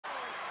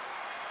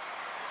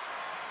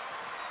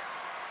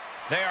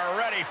They are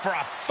ready for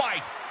a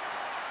fight.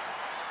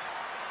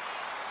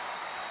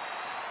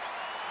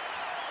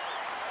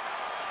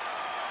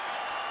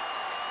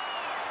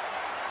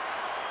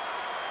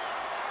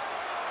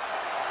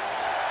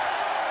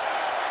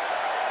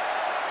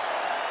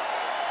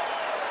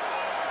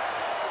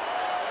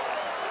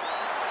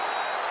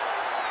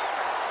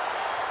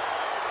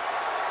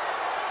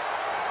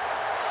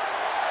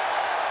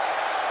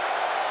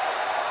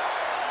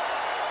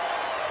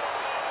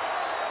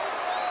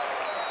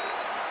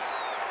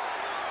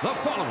 The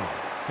following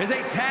is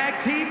a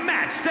tag team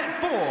match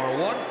set for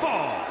one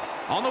fall.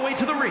 On the way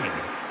to the ring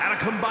at a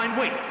combined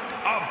weight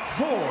of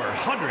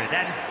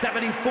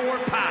 474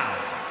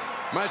 pounds.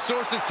 My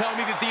sources tell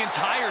me that the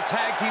entire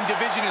tag team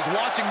division is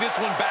watching this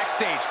one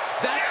backstage.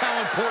 That's how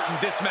important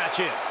this match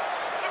is.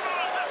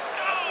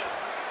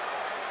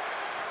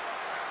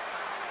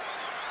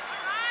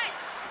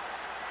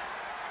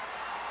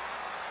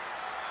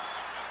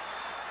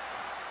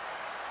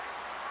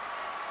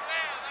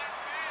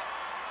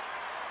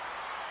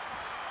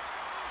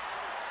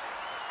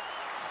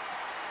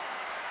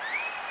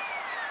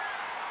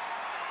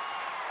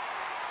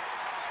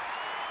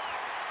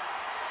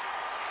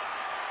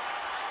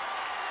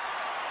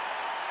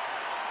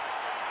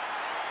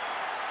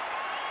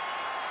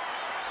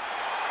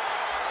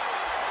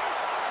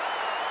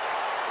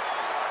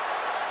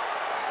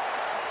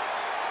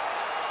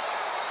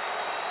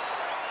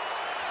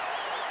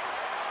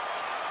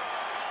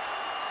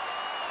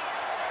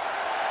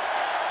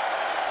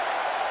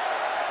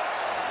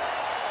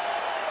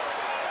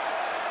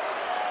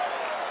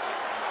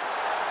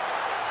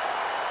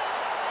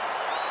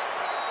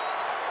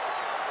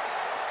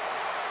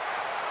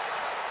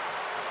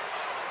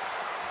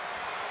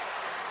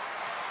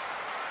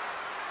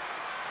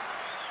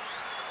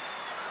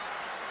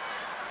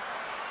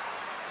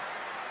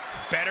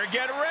 Better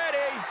get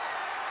ready.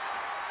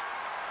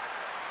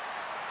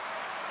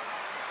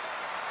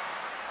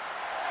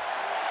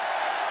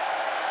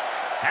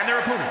 And their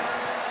opponents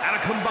at a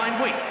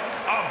combined weight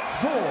of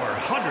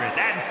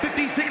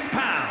 456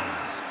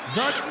 pounds.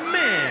 The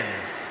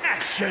Men's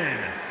Action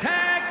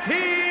Tag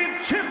Team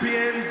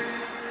Champions.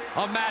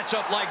 A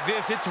matchup like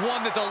this, it's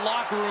one that the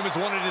locker room has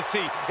wanted to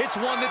see. It's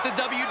one that the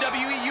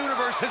WWE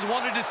Universe has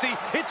wanted to see.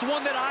 It's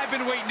one that I've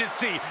been waiting to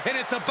see, and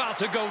it's about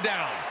to go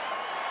down.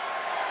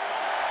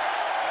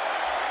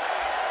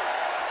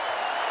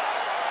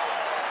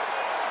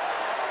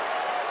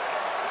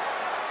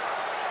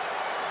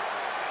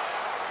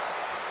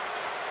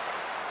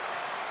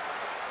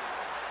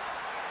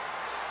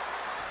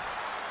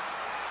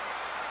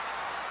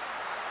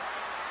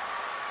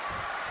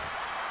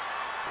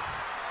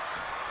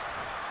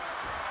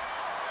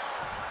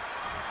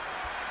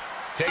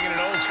 Taking it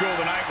old school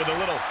tonight with a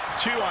little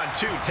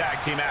 2-on-2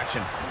 tag team action.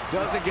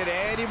 Doesn't get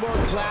any more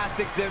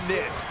classics than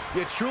this.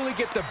 You truly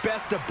get the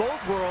best of both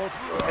worlds,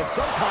 and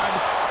sometimes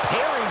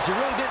pairings you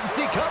really didn't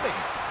see coming.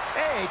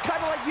 Hey,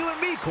 kind of like you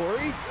and me,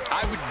 Corey.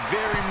 I would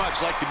very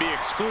much like to be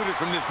excluded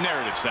from this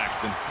narrative,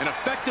 Saxton. An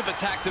effective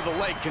attack to the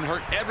leg can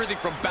hurt everything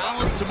from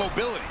balance to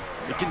mobility.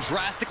 It can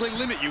drastically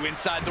limit you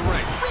inside the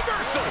ring.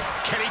 Reversal!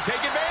 Can he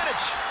take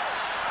advantage?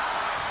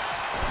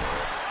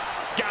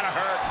 Gotta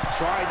hurt.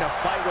 Trying to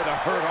fight with a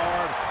hurt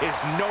arm is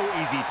no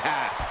easy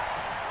task.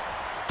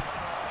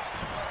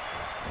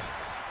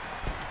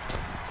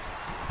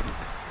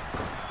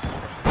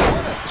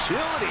 What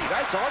agility!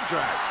 Nice arm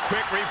drag.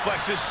 Quick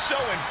reflexes so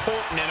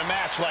important in a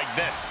match like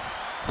this.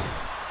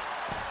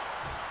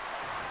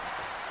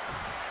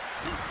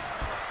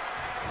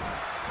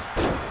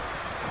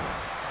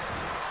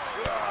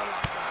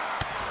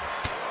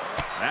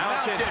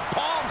 Mounted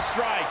palm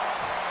strikes.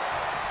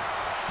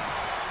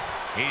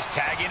 He's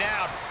tagging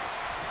out.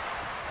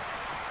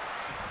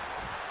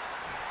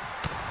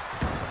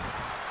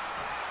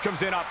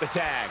 Comes in off the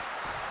tag.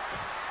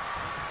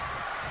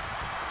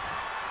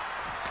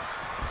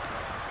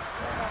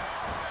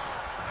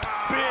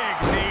 Big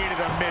knee to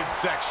the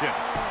midsection.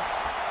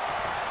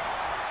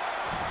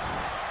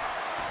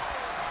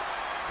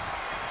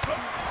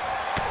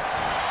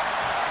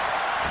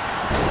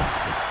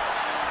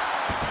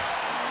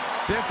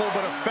 Simple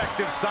but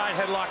effective side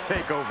headlock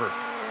takeover.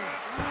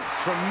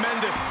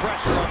 Tremendous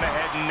pressure on the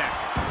head and neck.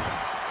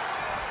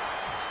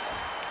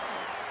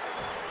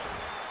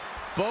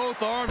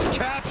 Both arms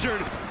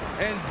captured,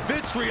 and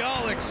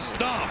vitriolic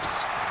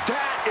stomps.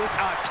 That is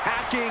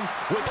attacking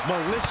with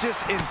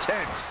malicious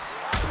intent.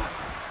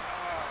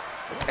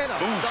 And a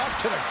stomp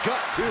to the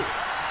gut, too.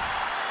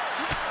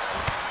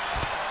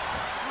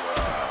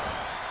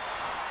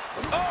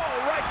 Oh,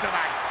 right to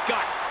the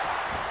gut.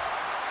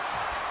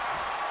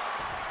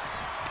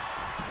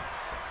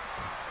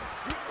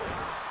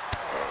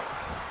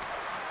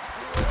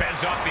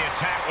 Fends off the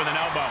attack with an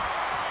elbow.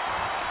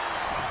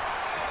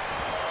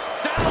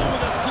 Down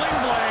with a sling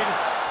blade.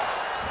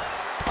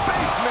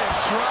 Basement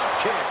drop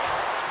kick.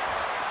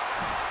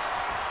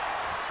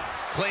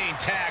 Clean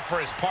tag for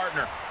his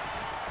partner.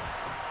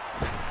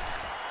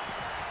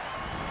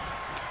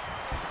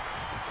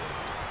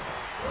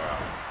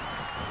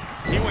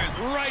 He went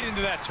right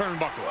into that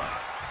turnbuckle.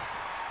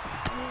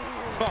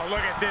 Oh,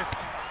 look at this.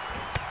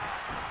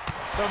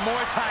 The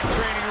Muay Thai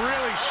training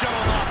really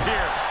showing off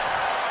here.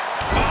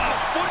 Oh, the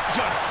foot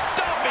just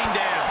stomping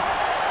down.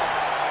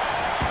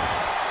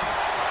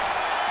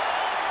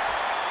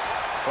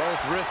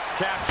 Both wrists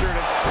captured.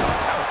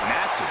 That was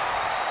nasty.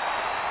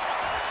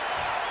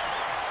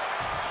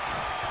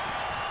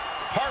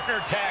 Partner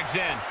tags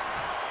in.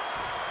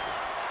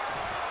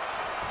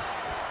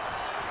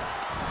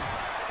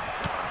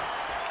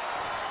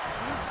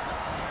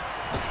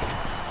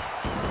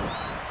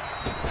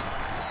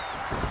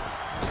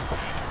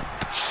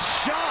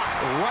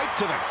 Right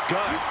to the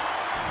gut.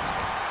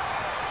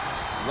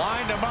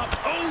 Lined him up.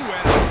 Oh,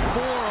 and a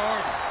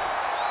forearm.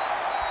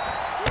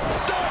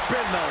 Stomp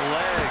in the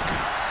leg.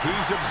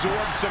 He's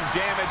absorbed some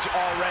damage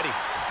already.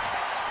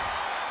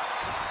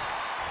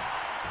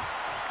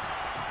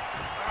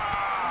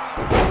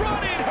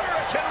 Running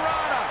Hurricane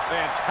Rana.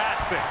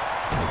 Fantastic.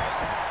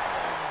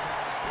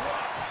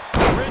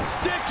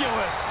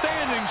 Ridiculous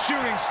standing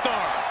shooting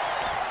star.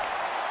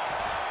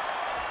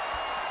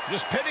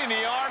 Just pinning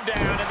the arm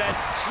down and then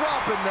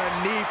Dropping the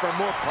knee for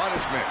more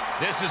punishment.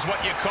 this is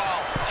what you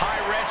call high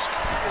risk,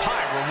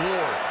 high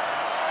reward.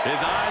 His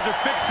eyes are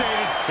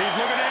fixated. He's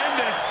looking to end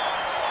this.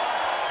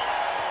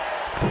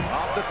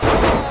 Off the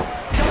top.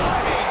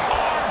 Diving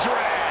arm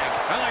drag.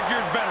 I like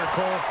yours better,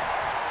 Cole.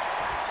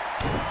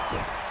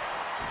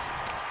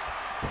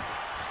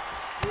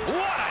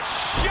 What a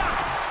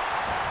shot.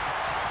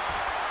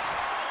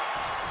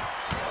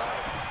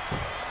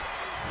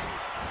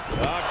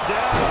 Knocked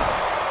down.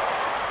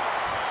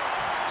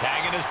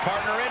 Tagging his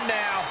partner in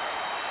now.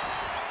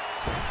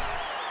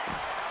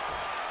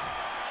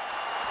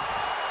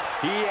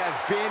 He has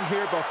been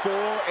here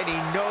before, and he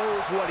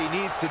knows what he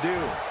needs to do.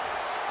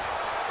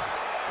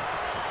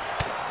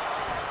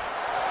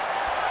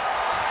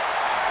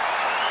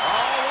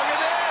 Oh, look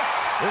at this.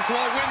 This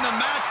won't win the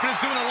match, but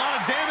it's doing a lot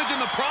of damage in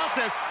the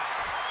process.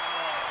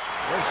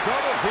 In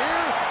trouble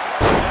here.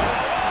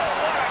 Oh,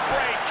 what a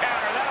great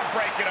counter. That'll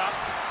break it up.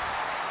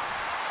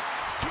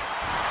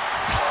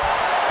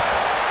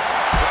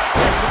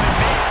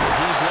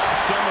 He's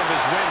lost some of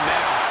his wind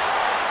now.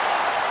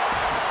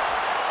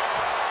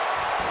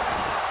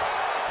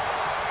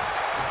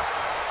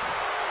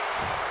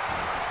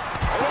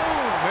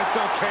 Boom! It's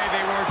okay.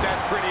 They weren't that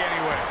pretty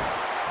anyway.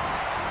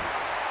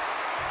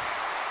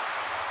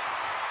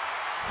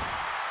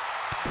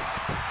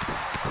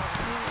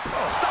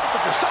 Oh, stop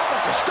it, stop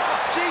it, stop.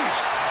 Jeez.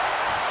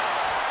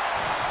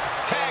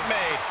 Tag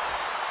made.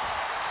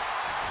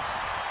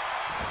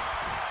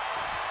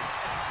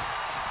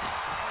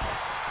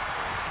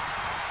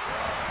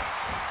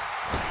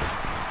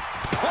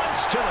 Punch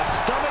to the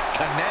stomach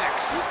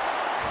connects.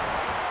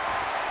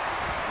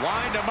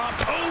 Lined him up.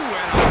 Oh,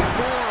 and a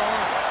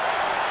forearm.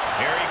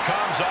 Here he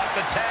comes off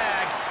the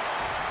tag.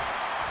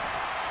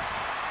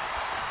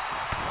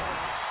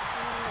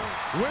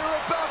 We're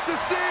about to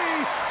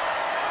see.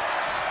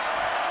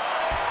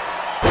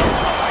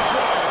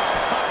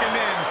 Tuck him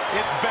in.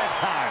 It's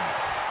bedtime.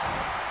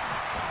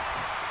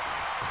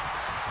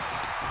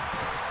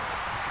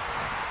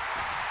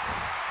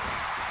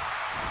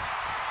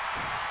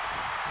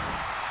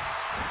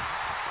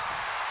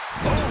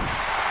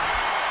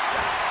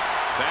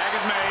 Tag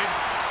is made.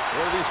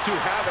 What do these two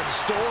have in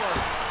store?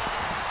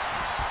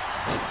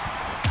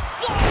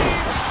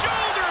 Flying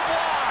shoulder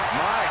block.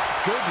 My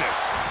goodness.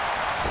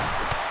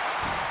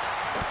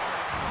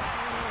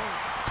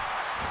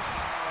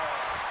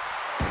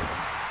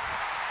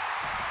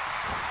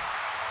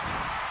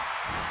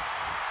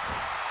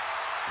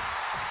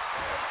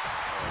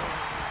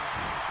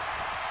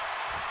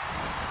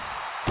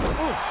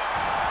 Oof.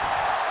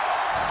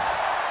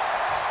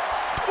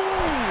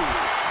 Ooh.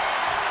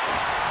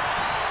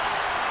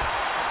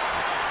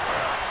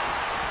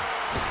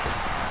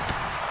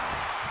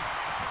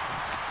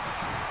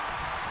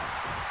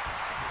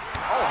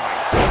 Oh my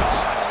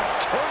gosh.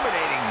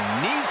 Terminating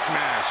knee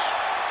smash.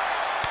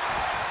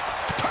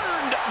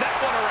 Turned that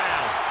one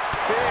around.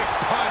 Big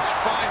punch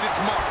finds its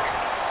mark.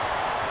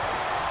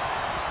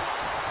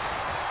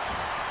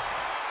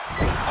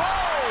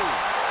 Oh!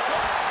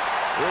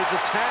 There's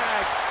a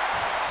tag.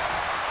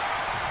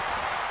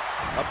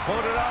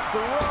 Opponent off the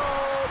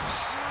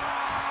ropes.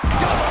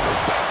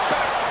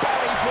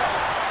 Body drop.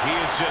 He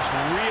is just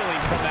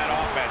reeling from that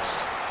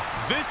offense.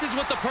 This is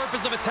what the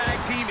purpose of a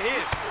tag team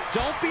is.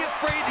 Don't be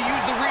afraid to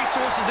use the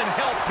resources and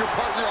help your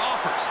partner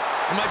offers.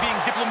 Am I being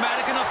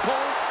diplomatic enough,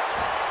 Cole?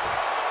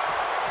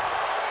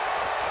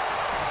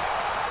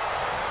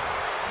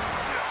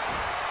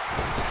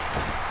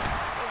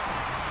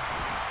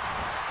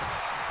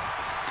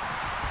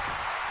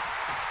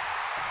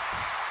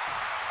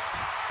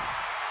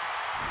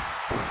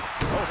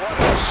 Oh, what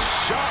a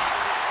shot.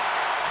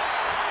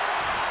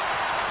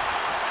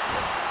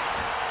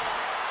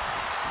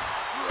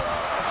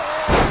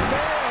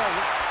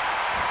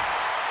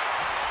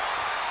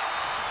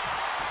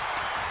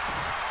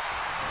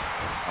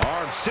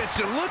 Arm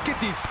sister, look at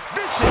these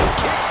vicious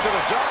kicks to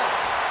the jaw.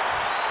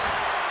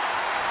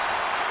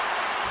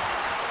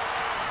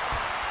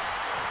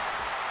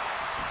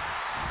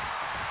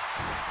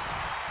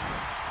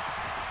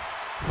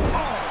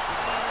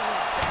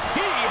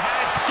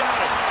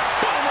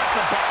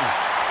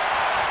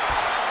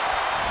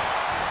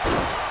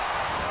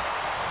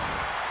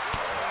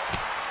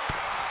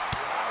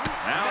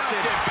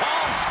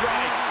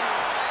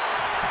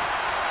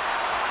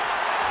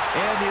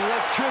 And the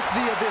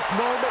electricity of this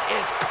moment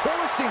is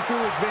coursing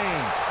through his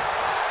veins.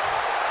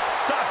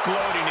 Stop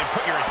gloating and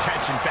put your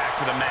attention back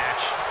to the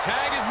match.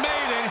 Tag is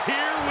made, and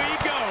here we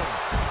go.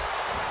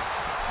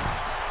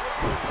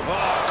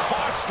 Oh,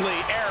 costly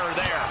error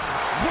there.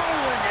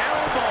 Rolling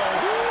elbow.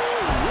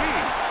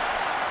 Woo-wee.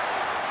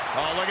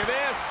 Oh, look at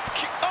this.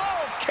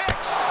 Oh,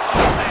 kicks.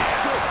 Oh, man.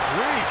 Good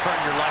grief. Turn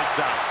your lights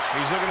out.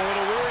 He's looking a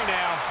little weary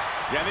now.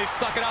 Yeah, they've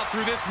stuck it out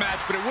through this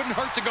match, but it wouldn't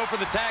hurt to go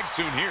for the tag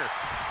soon here.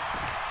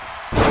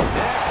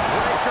 Neck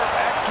breaker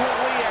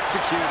excellently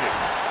executed.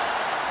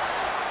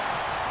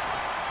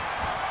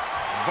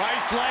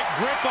 Vice-like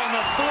grip on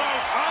the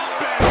throat. Up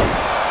and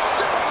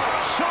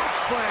choke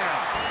slam.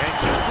 And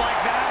just like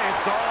that,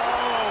 it's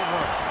all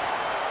over.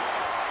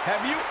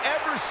 Have you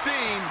ever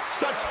seen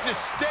such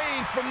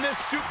disdain from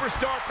this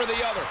superstar for the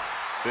other?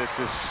 This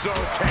is so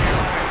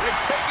chaotic.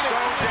 They've taken it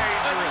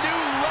to a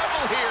new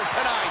level here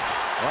tonight.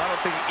 Well, I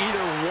don't think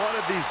either one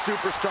of these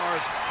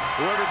superstars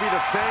will ever be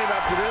the same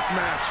after this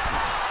match.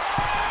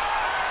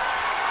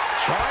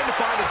 Trying to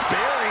find his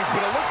bearings,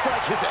 but it looks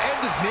like his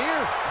end is near.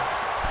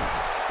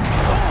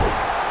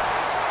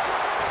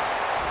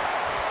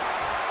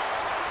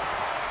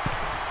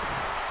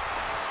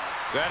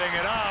 Setting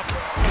it up.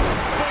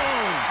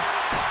 Boom!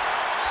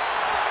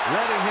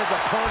 Letting his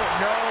opponent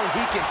know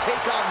he can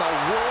take on the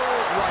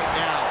world right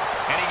now.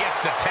 And he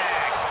gets the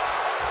tag.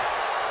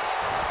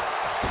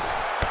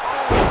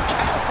 Oh,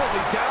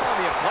 catapulting down on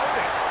the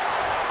opponent.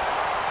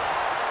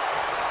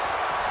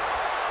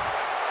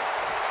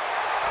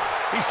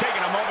 He's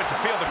taking a moment to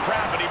feel the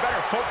crowd, but he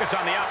better focus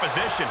on the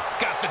opposition.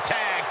 Got the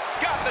tag.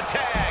 Got the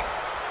tag.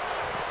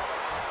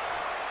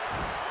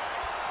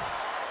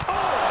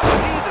 Oh,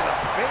 knee to the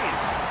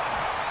face.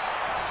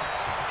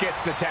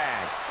 Gets the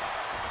tag.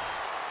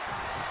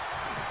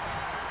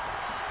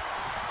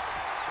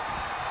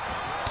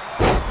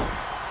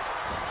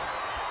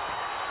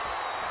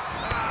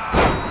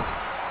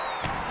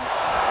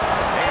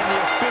 And the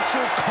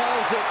official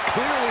calls it.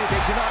 Clearly,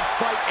 they cannot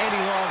fight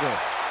any longer.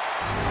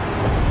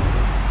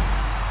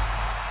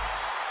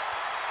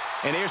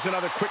 And here's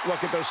another quick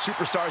look at those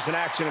superstars in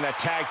action in that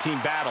tag team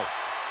battle.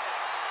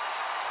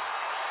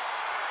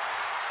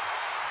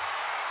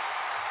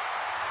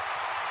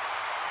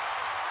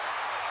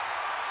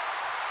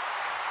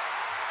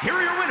 Here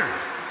are your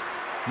winners.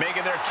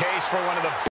 Making their case for one of the